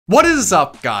What is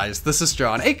up, guys? This is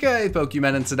John, aka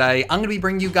Pokemon, and today I'm going to be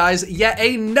bringing you guys yet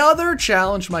another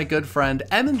challenge, my good friend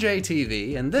M&J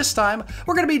TV, and this time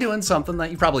we're going to be doing something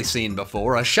that you've probably seen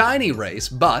before, a shiny race,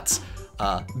 but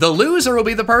the loser will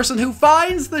be the person who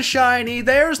finds the shiny.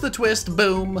 There's the twist,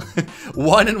 boom.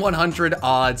 1 in 100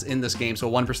 odds in this game, so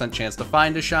a 1% chance to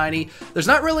find a shiny. There's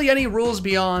not really any rules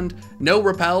beyond no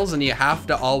repels, and you have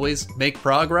to always make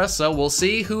progress, so we'll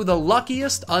see who the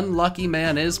luckiest unlucky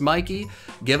man is. Mikey,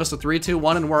 give us a 3, 2,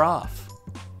 1, and we're off.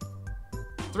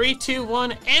 3, 2,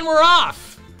 1, and we're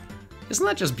off! Isn't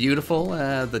that just beautiful?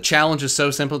 The challenge is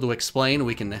so simple to explain,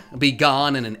 we can be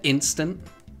gone in an instant.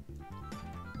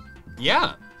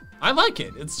 Yeah, I like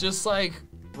it. It's just like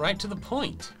right to the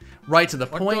point. Right to the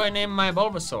point. What do I name my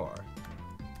Bulbasaur?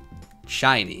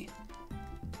 Shiny.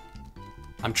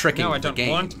 I'm tricking No, I the don't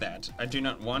game. want that. I do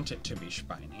not want it to be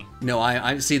shiny. No,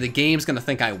 I see the game's gonna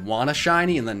think I want a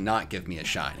shiny and then not give me a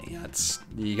shiny. That's,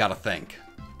 you gotta think.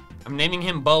 I'm naming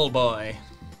him Bullboy.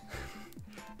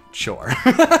 Sure.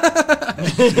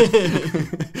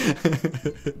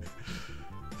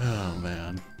 Oh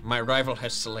man. My rival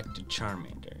has selected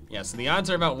Charmander. Yeah, so the odds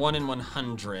are about 1 in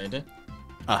 100.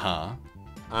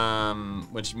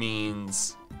 Which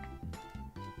means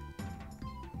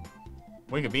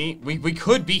we could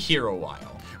be here a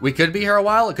while. We could be here a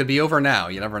while. It could be over now.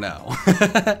 You never know.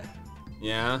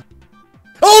 Yeah.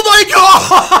 Oh my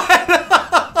god!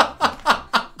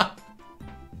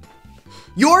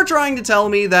 You're trying to tell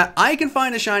me that I can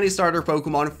find a shiny starter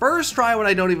Pokemon first try when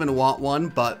I don't even want one,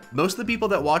 but most of the people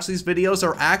that watch these videos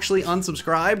are actually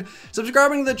unsubscribed.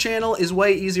 Subscribing to the channel is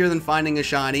way easier than finding a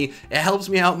shiny. It helps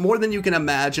me out more than you can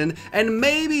imagine, and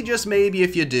maybe, just maybe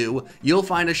if you do, you'll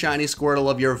find a shiny Squirtle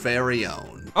of your very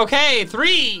own. Okay,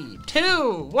 3,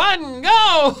 2, 1,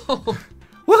 go!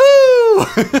 Woohoo!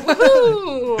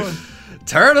 Woohoo!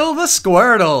 Turtle the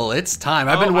Squirtle, it's time.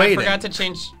 I've been waiting. I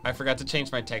forgot to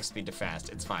change my text speed to fast.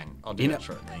 It's fine. I'll do that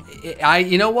shortly.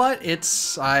 You know what?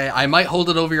 I might hold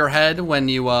it over your head when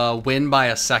you win by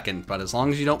a second, but as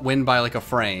long as you don't win by like a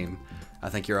frame, I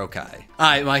think you're okay. All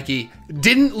right, Mikey,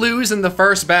 didn't lose in the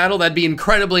first battle. That'd be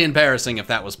incredibly embarrassing if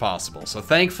that was possible. So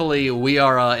thankfully, we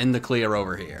are in the clear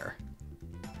over here.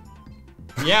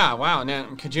 Yeah, wow. Now,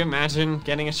 could you imagine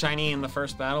getting a shiny in the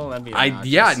first battle? That'd be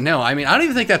obnoxious. Yeah, no, I mean, I don't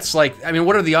even think that's like, I mean,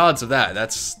 what are the odds of that?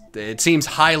 It seems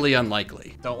highly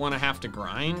unlikely. Don't want to have to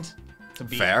grind to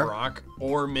beat Fair. Brock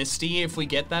or Misty if we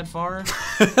get that far.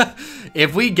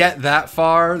 If we get that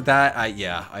far,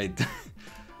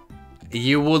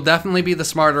 you will definitely be the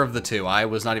smarter of the two. I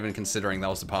was not even considering that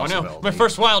was a possibility. Oh no, my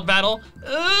first wild battle.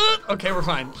 Okay, we're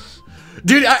fine.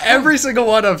 Dude, every single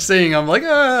one I'm seeing, I'm like,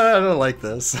 I don't like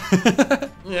this.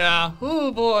 Yeah.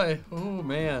 Oh boy. Oh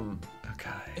man. Okay.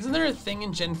 Isn't there a thing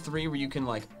in Gen 3 where you can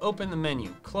like open the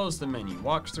menu, close the menu,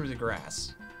 walk through the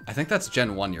grass? I think that's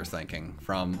Gen 1 you're thinking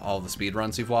from all the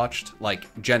speedruns you've watched. Like,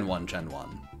 Gen 1, Gen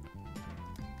 1.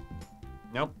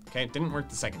 Nope. Okay, it didn't work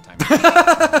the second time.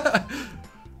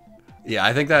 Yeah,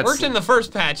 I think that's... Worked in the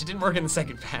first patch, it didn't work in the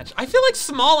second patch. I feel like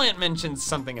Small Ant mentioned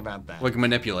something about that. Like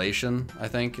manipulation, I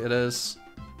think it is.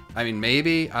 I mean,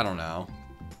 maybe, I don't know.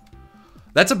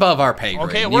 That's above our pay grade.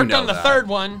 Okay, it worked on the third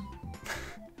one.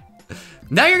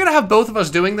 Now you're gonna have both of us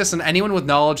doing this, and anyone with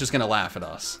knowledge is gonna laugh at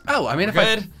us. Oh, I mean, if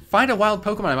I find a wild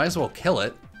Pokemon, I might as well kill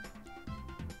it.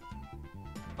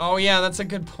 Oh yeah, that's a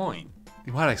good point.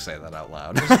 Why'd I say that out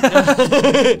loud?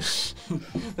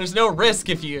 There's no risk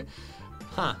if you...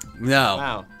 Huh. No.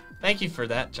 Wow. Thank you for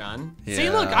that, John. Yeah. See,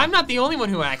 look, I'm not the only one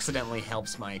who accidentally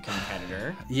helps my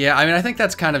competitor. Yeah, I mean, I think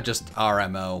that's kind of just our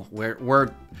MO.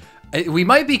 We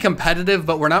might be competitive,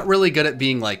 but we're not really good at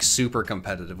being like super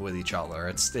competitive with each other.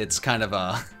 It's kind of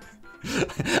a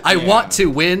I want to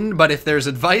win, but if there's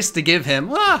advice to give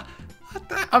him,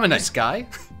 I'm a nice guy.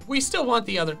 We still want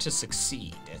the other to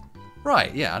succeed.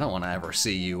 Right, yeah, I don't want to ever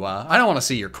see you, I don't want to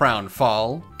see your crown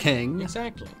fall, king.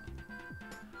 Exactly.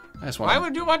 I just Why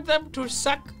would you want them to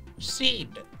succeed?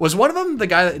 Was one of them the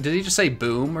guy that, did he just say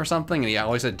boom or something and he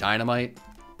always said dynamite?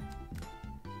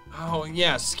 Oh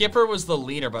yeah, Skipper was the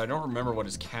leader, but I don't remember what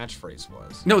his catchphrase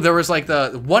was. No, there was like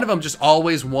one of them just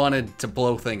always wanted to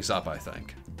blow things up, I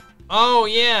think. Oh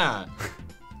yeah.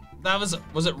 That was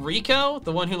it Rico?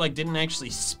 The one who like didn't actually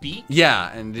speak?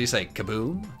 Yeah, and did he say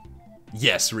kaboom?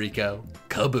 Yes, Rico.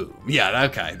 Kaboom. Yeah,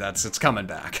 okay, it's coming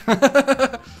back.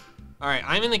 Alright,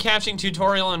 I'm in the catching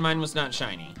tutorial and mine was not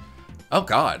shiny. Oh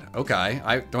god, okay.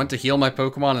 I went to heal my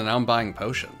Pokemon and now I'm buying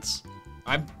potions.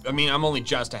 I mean, I'm only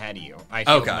just ahead of you. I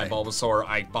healed Okay. my Bulbasaur,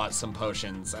 I bought some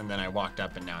potions, and then I walked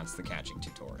up, and now it's the catching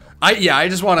tutorial. I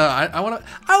just wanna, I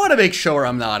wanna make sure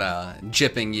I'm not,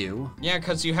 jipping you. Yeah,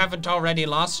 because you haven't already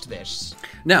lost this.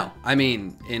 No, I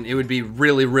mean, it would be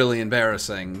really, really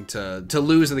embarrassing to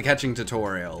lose the catching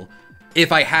tutorial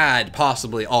if I had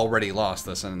possibly already lost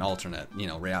this in an alternate,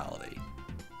 reality.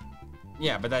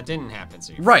 Yeah, but that didn't happen,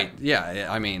 so you're Right, yeah,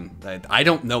 I mean, I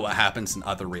don't know what happens in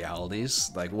other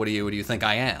realities. Like, what do you think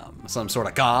I am? Some sort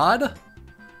of god?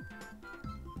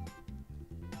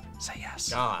 Say yes.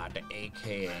 God,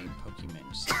 aka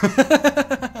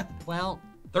Pokemon. Well,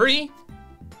 3,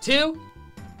 2,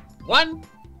 1,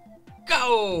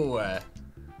 go!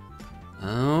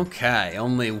 Okay,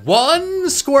 only one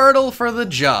Squirtle for the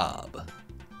job.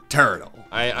 Turtle.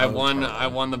 I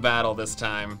won the battle this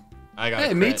time. I got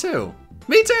Hey, a me crit. too.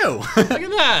 Me too. Look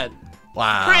at that.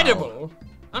 Wow. Incredible.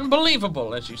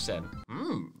 Unbelievable, as you said.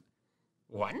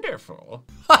 Wonderful.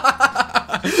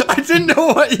 I didn't know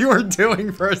what you were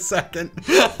doing for a second.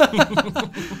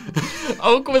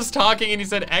 Oak was talking and he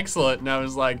said excellent, and I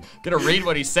was like, gonna read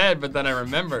what he said, but then I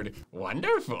remembered.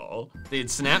 Wonderful. Dude,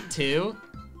 Snap 2,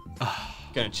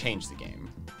 gonna change the game.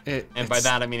 And by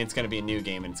that I mean it's gonna be a new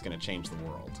game and it's gonna change the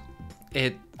world.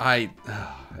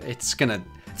 It's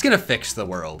gonna fix the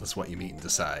world, is what you mean to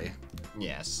say.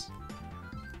 Yes.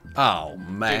 Oh Dude,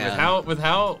 man. with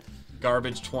how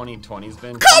garbage 2020's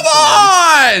been. Come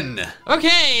on!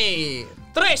 Okay.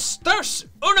 3, 2,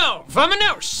 1,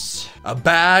 vámonos! A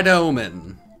bad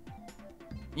omen.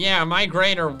 Yeah, am I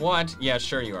great or what? Yeah,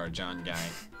 sure you are, John Guy.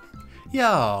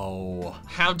 Yo.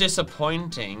 How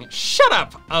disappointing. Shut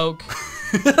up, Oak.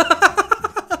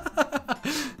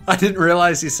 I didn't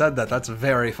realize you said that. That's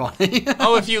very funny.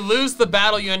 Oh, if you lose the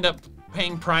battle, you end up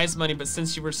paying prize money, but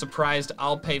since you were surprised,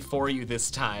 I'll pay for you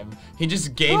this time. He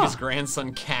just gave his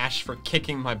grandson cash for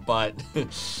kicking my butt.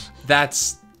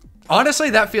 That's... Honestly,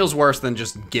 that feels worse than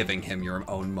just giving him your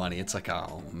own money. It's like,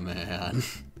 oh, man.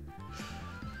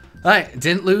 Alright,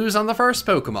 didn't lose on the first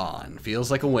Pokemon.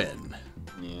 Feels like a win.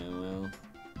 Yeah, well,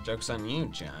 joke's on you,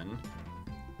 John.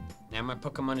 Now my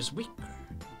Pokemon is weaker.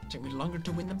 Take me longer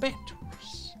to win the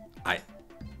battles.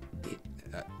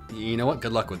 You know what?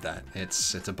 Good luck with that.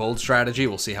 It's a bold strategy.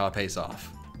 We'll see how it pays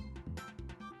off.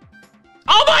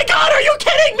 Oh my god, are you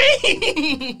kidding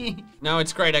me? No,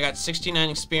 it's great. I got 69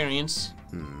 experience.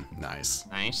 Nice.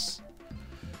 Nice.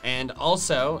 And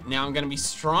also, now I'm gonna be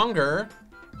stronger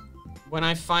when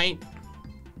I fight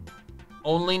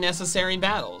only necessary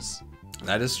battles.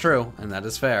 That is true, and that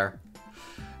is fair.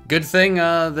 Good thing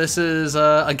this is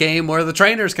a game where the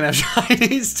trainers can have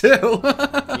shinies too.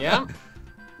 Yeah.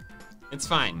 It's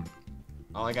fine.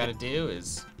 All I gotta do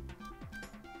is...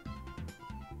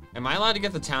 Am I allowed to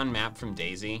get the town map from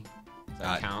Daisy? Does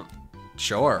that count?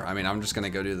 Sure. I mean, I'm just gonna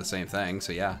go do the same thing,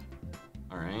 so yeah.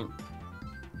 Alright.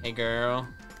 Hey, girl.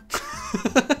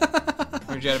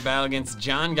 Heard you had a battle against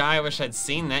John Guy. I wish I'd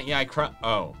seen that. Yeah,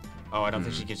 Oh, I don't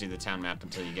think she gives you the town map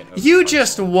until you get Oak You Park.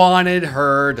 just wanted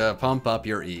her to pump up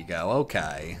your ego.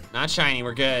 Okay. Not shiny,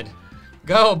 we're good.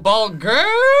 Go, ball girl!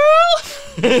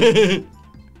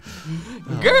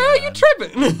 Girl, you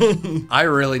tripping. I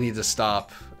really need to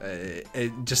stop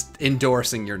just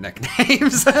endorsing your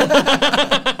nicknames.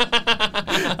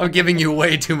 I'm giving you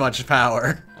way too much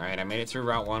power. Alright, I made it through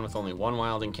Route 1 with only one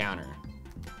wild encounter.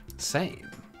 Same.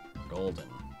 Golden.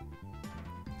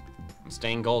 I'm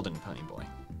staying golden, Pony Boy.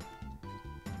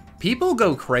 People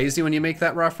go crazy when you make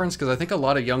that reference because I think a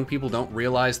lot of young people don't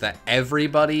realize that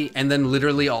everybody, and then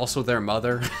literally also their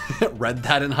mother, read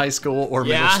that in high school or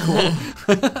middle school.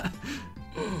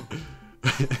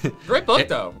 Great book,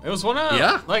 though. It was one of...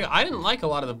 Yeah. Like, I didn't like a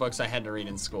lot of the books I had to read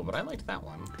in school, but I liked that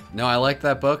one. No, I liked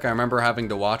that book. I remember having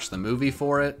to watch the movie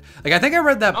for it. Like, I think I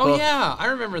read that book. Oh, yeah. I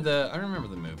remember the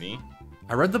movie.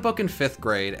 I read the book in 5th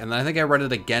grade, and then I think I read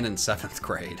it again in 7th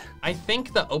grade. I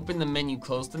think the open the menu,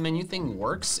 close the menu thing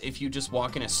works if you just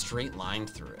walk in a straight line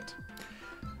through it.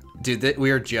 Dude,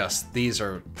 these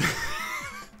are...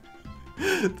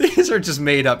 these are just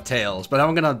made up tales, but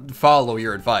I'm gonna follow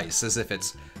your advice as if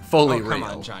it's fully real. Come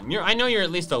on, John. I know you're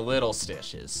at least a little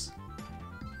stitious.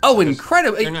 Oh,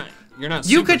 incredible. You're not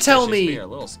You super could tell stitious, me- but you're a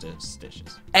little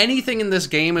stitious. Anything in this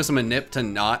game is a manip to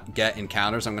not get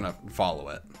encounters, I'm gonna follow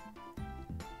it.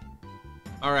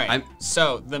 All right.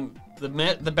 So the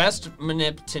best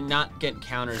manip to not get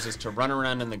counters is to run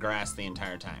around in the grass the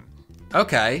entire time.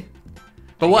 Okay.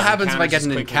 But what Get happens if I get encounters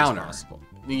an as quickly as encounter? possible.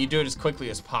 You do it as quickly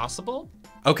as possible.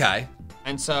 Okay.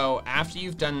 And so after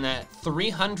you've done that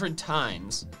 300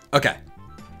 times, Okay.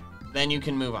 then you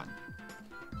can move on.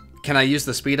 Can I use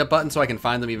the speed up button so I can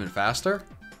find them even faster?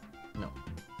 No.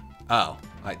 Oh,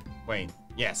 Wait.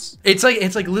 Yes. It's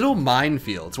like little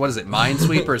minefields. What is it?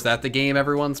 Minesweeper? Is that the game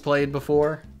everyone's played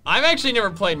before? I've actually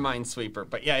never played Minesweeper,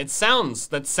 but yeah, that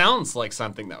sounds like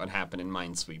something that would happen in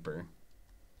Minesweeper.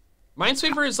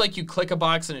 Minesweeper is like you click a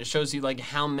box and it shows you like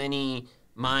how many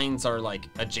mines are like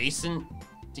adjacent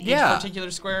to each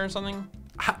particular square or something.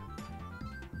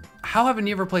 How haven't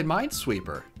you ever played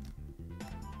Minesweeper?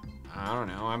 I don't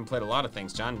know. I haven't played a lot of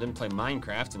things. John didn't play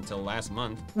Minecraft until last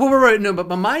month. Well, right, no, but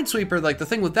Minesweeper, like the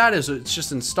thing with that is it's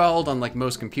just installed on like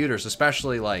most computers,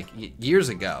 especially like years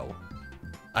ago.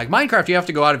 Like Minecraft, you have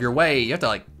to go out of your way. You have to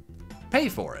like pay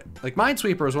for it. Like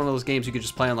Minesweeper is one of those games you could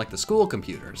just play on like the school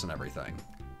computers and everything.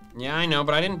 Yeah, I know,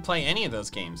 but I didn't play any of those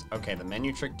games. Okay, the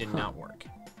menu trick did not work.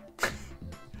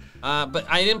 But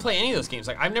I didn't play any of those games.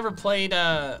 Like I've never played,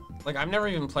 I've never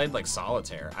even played like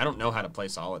Solitaire. I don't know how to play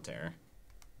Solitaire.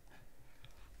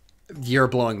 You're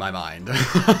blowing my mind.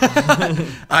 I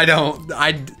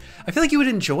feel like you would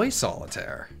enjoy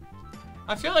Solitaire.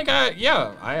 I feel like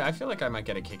I feel like I might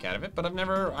get a kick out of it, but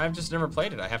I've just never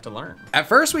played it. I have to learn. At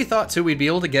first we thought too we'd be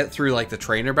able to get through like the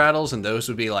trainer battles and those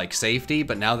would be like safety,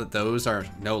 but now that those are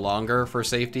no longer for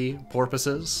safety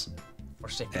purposes.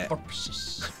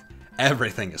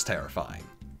 Everything is terrifying.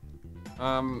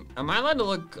 Am I allowed to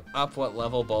look up what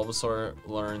level Bulbasaur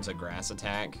learns a grass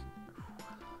attack?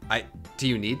 Do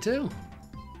you need to?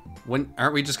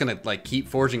 Aren't we just gonna like keep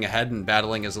forging ahead and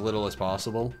battling as little as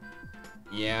possible?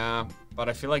 Yeah, but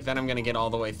I feel like then I'm gonna get all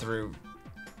the way through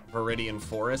Viridian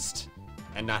Forest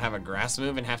and not have a grass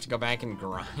move and have to go back and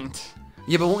grind.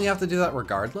 Yeah, but won't you have to do that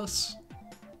regardless?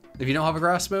 If you don't have a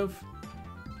grass move?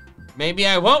 Maybe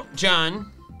I won't,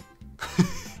 John.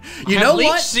 You know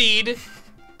what? Leech Seed.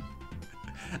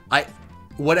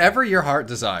 Whatever your heart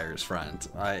desires, friend.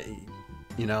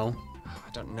 You know.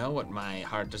 I don't know what my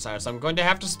heart desires. I'm going to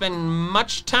have to spend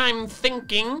much time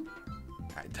thinking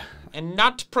and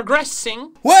not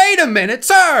progressing. Wait a minute,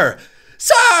 sir!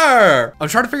 Sir! I'm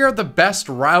trying to figure out the best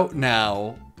route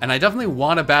now, and I definitely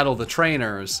want to battle the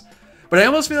trainers, but I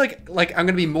almost feel like I'm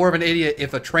gonna be more of an idiot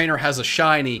if a trainer has a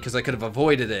shiny because I could have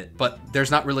avoided it, but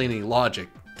there's not really any logic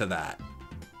to that.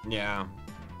 Yeah.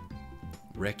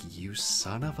 Rick, you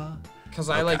son of a... Because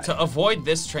I like to avoid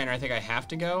this trainer, I think I have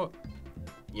to go.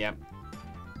 Yep.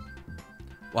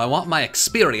 Well, I want my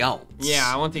experience. Yeah,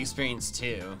 I want the experience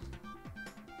too.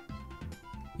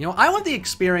 You know, I want the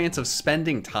experience of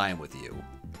spending time with you.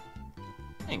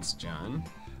 Thanks, John.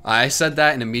 I said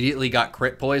that and immediately got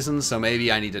crit poisoned, so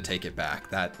maybe I need to take it back.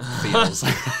 That feels...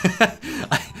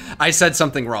 I said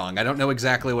something wrong. I don't know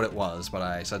exactly what it was, but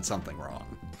I said something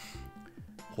wrong.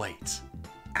 Wait,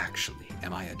 actually,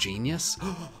 am I a genius?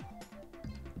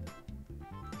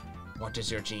 What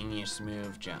is your genius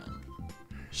move, John?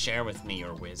 Share with me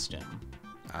your wisdom.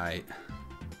 Man,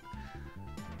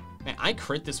 I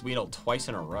crit this Weedle twice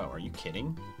in a row. Are you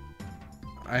kidding?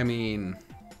 I mean...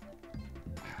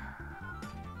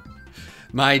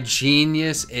 My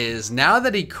genius is, now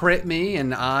that he crit me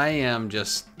and I am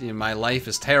just... my life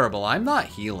is terrible, I'm not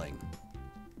healing.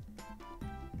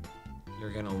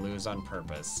 You're gonna lose on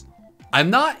purpose. I'm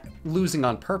not losing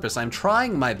on purpose. I'm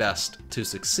trying my best to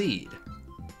succeed.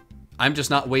 I'm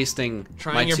just not wasting my 2 antidotes.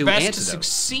 Trying your best to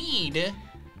succeed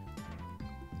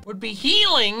would be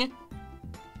healing.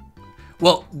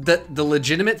 Well, the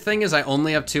legitimate thing is I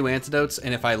only have 2 antidotes,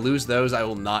 and if I lose those, I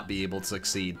will not be able to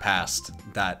succeed past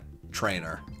that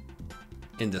trainer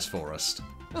in this forest.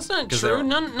 That's not true.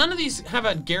 None of these have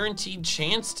a guaranteed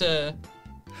chance to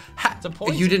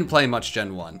poison. You didn't play much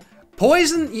Gen 1.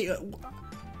 Poison,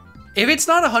 if it's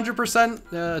not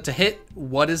 100% to hit,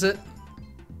 what is it?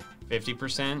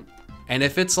 50%. And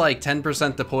if it's like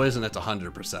 10% to poison, it's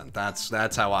 100%.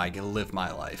 That's how I live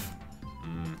my life.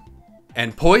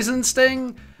 And Poison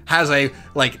Sting has a,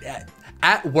 like,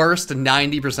 at worst,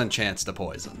 90% chance to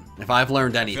poison. If I've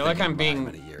learned anything in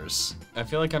many years. I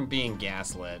feel like I'm being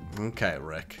gaslit. Okay,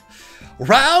 Rick.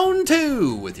 Round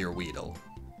 2 with your Weedle.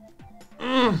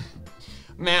 Man,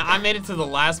 I made it to the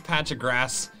last patch of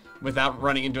grass without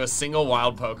running into a single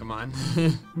wild Pokemon.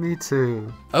 Me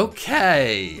too.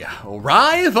 Okay,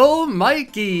 Rival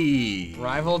Mikey.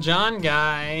 Rival John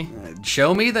guy.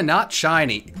 Show me the not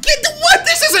shiny. What?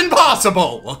 This is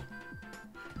impossible!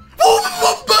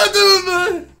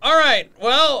 Alright,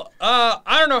 well,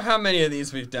 I don't know how many of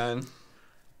these we've done.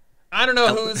 I don't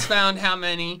know who's found how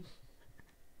many.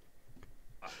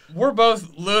 We're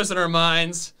both losing our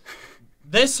minds.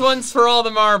 This one's for all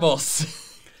the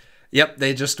marbles. Yep,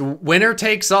 they just winner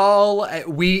takes all.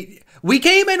 We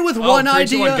came in with one 3,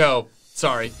 idea. 2, 1, go.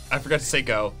 Sorry, I forgot to say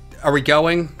go. Are we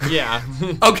going? Yeah.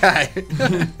 Okay.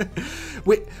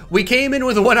 we came in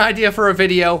with one idea for a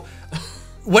video.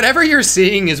 whatever you're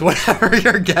seeing is whatever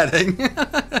you're getting.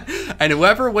 And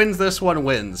whoever wins this one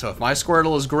wins. So if my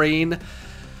Squirtle is green,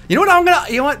 you know what,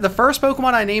 you know what? The first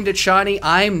Pokemon I named it shiny,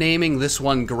 I'm naming this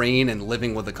one green and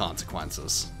living with the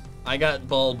consequences. I got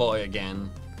Bullboy again.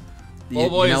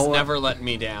 Bullboy has never let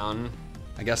me down.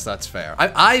 I guess that's fair.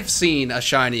 I've seen a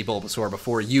shiny Bulbasaur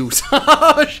before you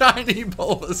saw a shiny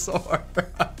Bulbasaur.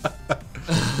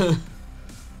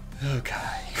 Okay.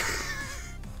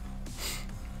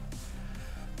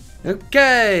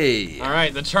 Okay. All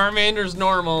right, the Charmander's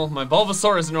normal. My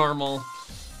Bulbasaur is normal.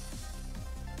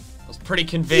 I was pretty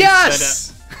convinced.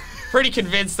 Yes. Pretty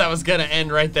convinced that was gonna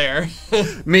end right there.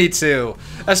 Me too.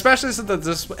 Especially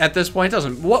since at this point it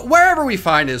doesn't. Wherever we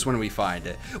find it is when we find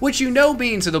it, which you know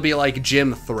means it'll be like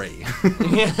Gym 3.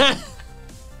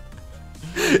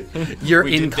 You're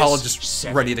in college, just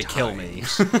ready to kill me.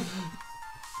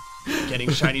 Getting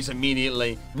shinies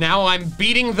immediately. Now I'm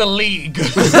beating the league.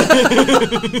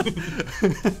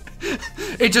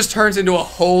 It just turns into a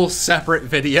whole separate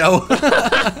video.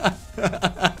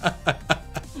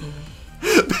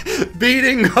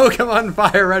 Beating Pokemon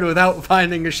Fire Red without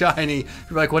finding a shiny.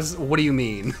 You're like, what do you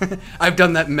mean? I've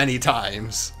done that many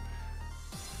times.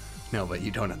 No, but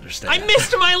you don't understand. I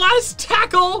missed my last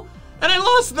tackle, and I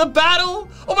lost the battle.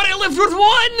 Oh, but I lived with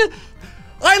one.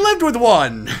 I lived with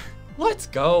one. Let's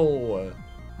go.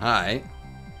 Alright.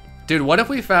 Dude, what if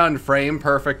we found frame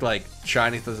perfect, like,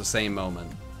 shinies at the same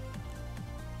moment?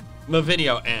 The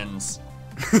video ends.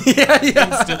 Yeah.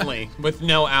 Instantly, with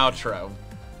no outro.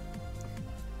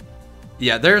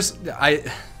 Yeah, there's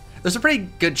a pretty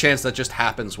good chance that just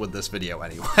happens with this video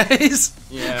anyways.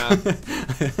 Yeah.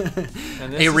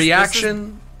 And a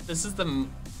reaction. This is the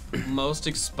most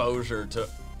exposure to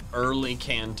early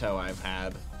Kanto I've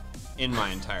had in my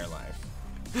entire life.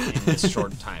 In this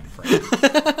short time frame.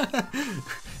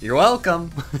 You're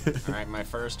welcome. Alright, my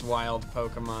first wild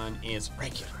Pokemon is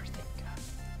regular, thank God.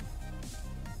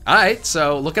 Alright,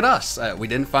 so look at us. We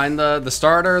didn't find the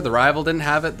starter, the rival didn't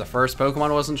have it, the first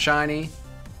Pokemon wasn't shiny.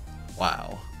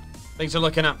 Wow. Things are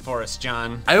looking up for us,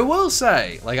 John. I will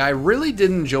say, like, I really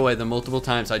did enjoy the multiple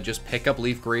times I just pick up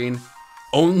Leaf Green,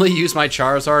 only use my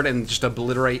Charizard, and just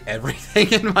obliterate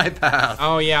everything in my path.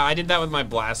 Oh yeah, I did that with my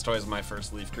Blastoise my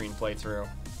first Leaf Green playthrough.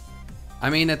 I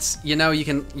mean, it's, you know, you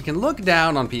can look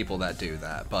down on people that do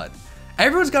that, but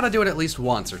everyone's got to do it at least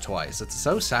once or twice. It's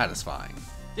so satisfying.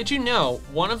 Did you know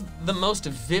one of the most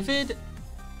vivid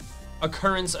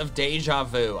occurrence of deja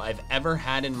vu I've ever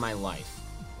had in my life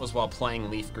was while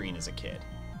playing Leaf Green as a kid?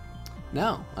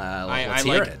 No, let's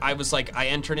hear it. I was like, I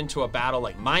entered into a battle,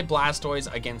 like my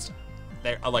Blastoise against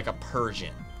like a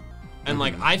Persian. And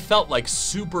like, I felt like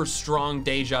super strong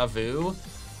deja vu,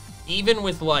 even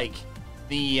with like,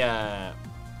 the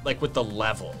like with the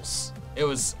levels.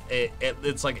 It's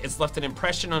like it's left an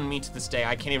impression on me to this day.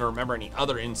 I can't even remember any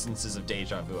other instances of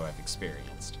deja vu I've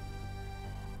experienced.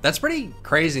 That's pretty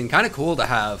crazy and kind of cool to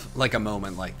have like a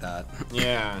moment like that.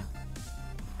 Yeah.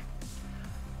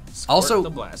 Also, the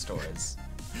Blastoise.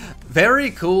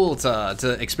 Very cool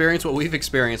to experience what we've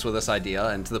experienced with this idea,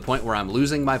 and to the point where I'm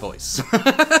losing my voice.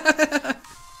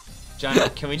 John,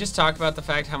 can we just talk about the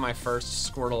fact how my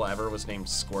first Squirtle ever was named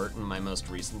Squirt and my most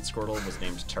recent Squirtle was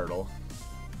named Turtle?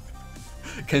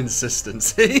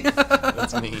 Consistency.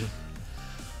 That's me.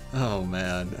 Oh,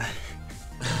 man.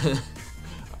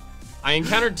 I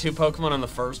encountered 2 Pokemon on the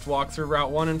first walkthrough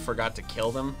Route 1 and forgot to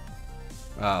kill them.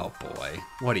 Oh, boy.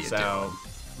 What are you doing?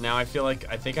 Now I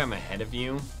think I'm ahead of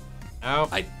you. Oh.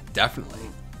 I definitely.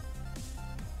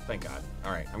 Thank God.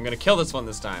 All right, I'm going to kill this one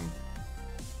this time.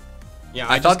 Yeah,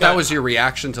 I thought that was your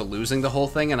reaction to losing the whole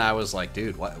thing, and I was like,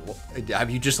 dude, what have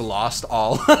you just lost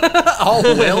all all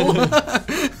will?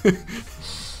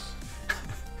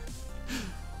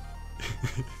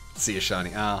 See a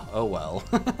shiny. Oh well.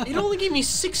 It only gave me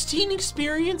 16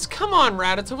 experience? Come on,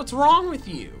 Rattata, what's wrong with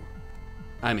you?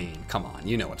 I mean, come on,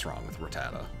 you know what's wrong with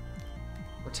Rattata.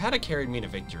 Rattata carried me to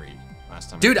victory last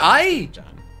time. Dude, I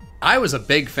was a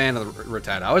big fan of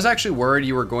Rattata. I was actually worried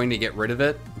you were going to get rid of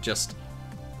it, just...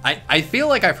 I feel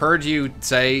like I've heard you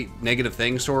say negative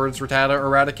things towards Rattata or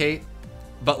Raticate,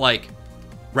 but like,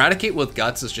 Raticate with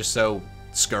Guts is just so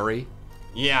scurry.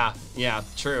 Yeah,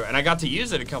 true. And I got to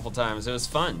use it a couple times. It was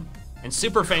fun. And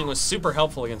Super Fang was super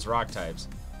helpful against rock types.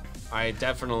 I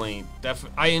definitely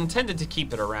I intended to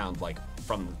keep it around, like,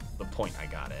 from the point I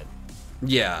got it.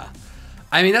 Yeah.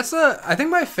 I mean, I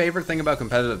think my favorite thing about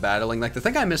competitive battling, like the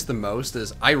thing I miss the most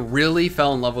is I really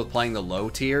fell in love with playing the low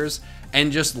tiers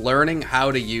and just learning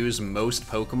how to use most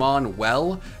Pokemon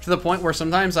well, to the point where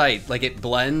sometimes it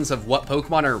blends of what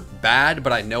Pokemon are bad,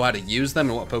 but I know how to use them,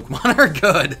 and what Pokemon are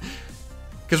good.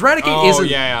 Because Raticate isn't...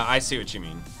 yeah, I see what you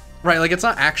mean. Right, like, it's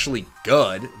not actually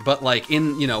good, but, like,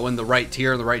 in the right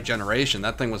tier, the right generation,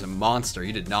 that thing was a monster.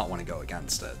 You did not want to go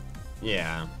against it.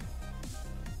 Yeah.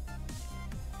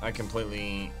 That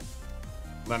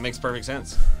makes perfect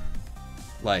sense.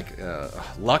 Like,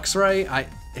 Luxray,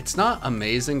 it's not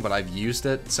amazing, but I've used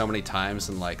it so many times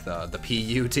in, like, the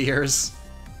PU tiers.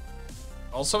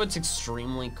 Also, it's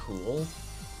extremely cool.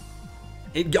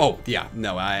 Oh, yeah,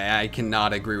 no, I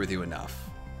cannot agree with you enough.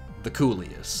 The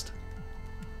coolest.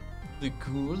 The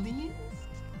coolest?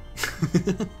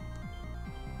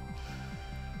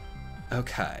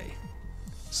 Okay.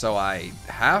 So I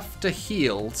have to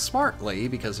heal smartly,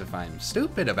 because if I'm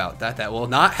stupid about that, that will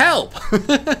not help.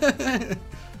 It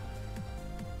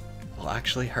will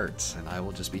actually hurt, and I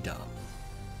will just be dumb.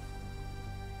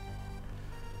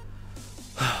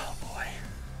 Oh, boy.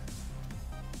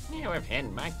 Now I've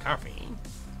had my coffee.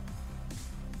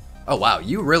 Oh, wow,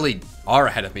 you really are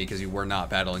ahead of me because you were not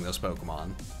battling those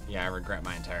Pokemon. Yeah, I regret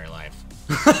my entire life.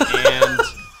 And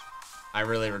I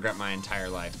really regret my entire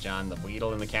life, John. The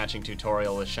Weedle in the catching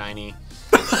tutorial was shiny.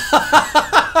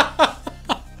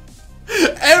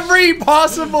 Every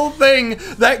possible thing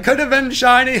that could have been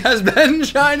shiny has been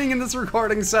shining in this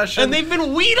recording session. And they've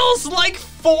been Weedles like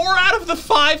 4 out of the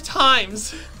 5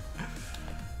 times.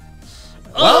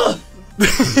 Well,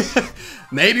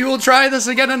 maybe we'll try this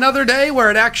again another day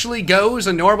where it actually goes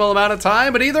a normal amount of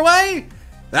time, but either way,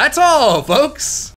 that's all, folks.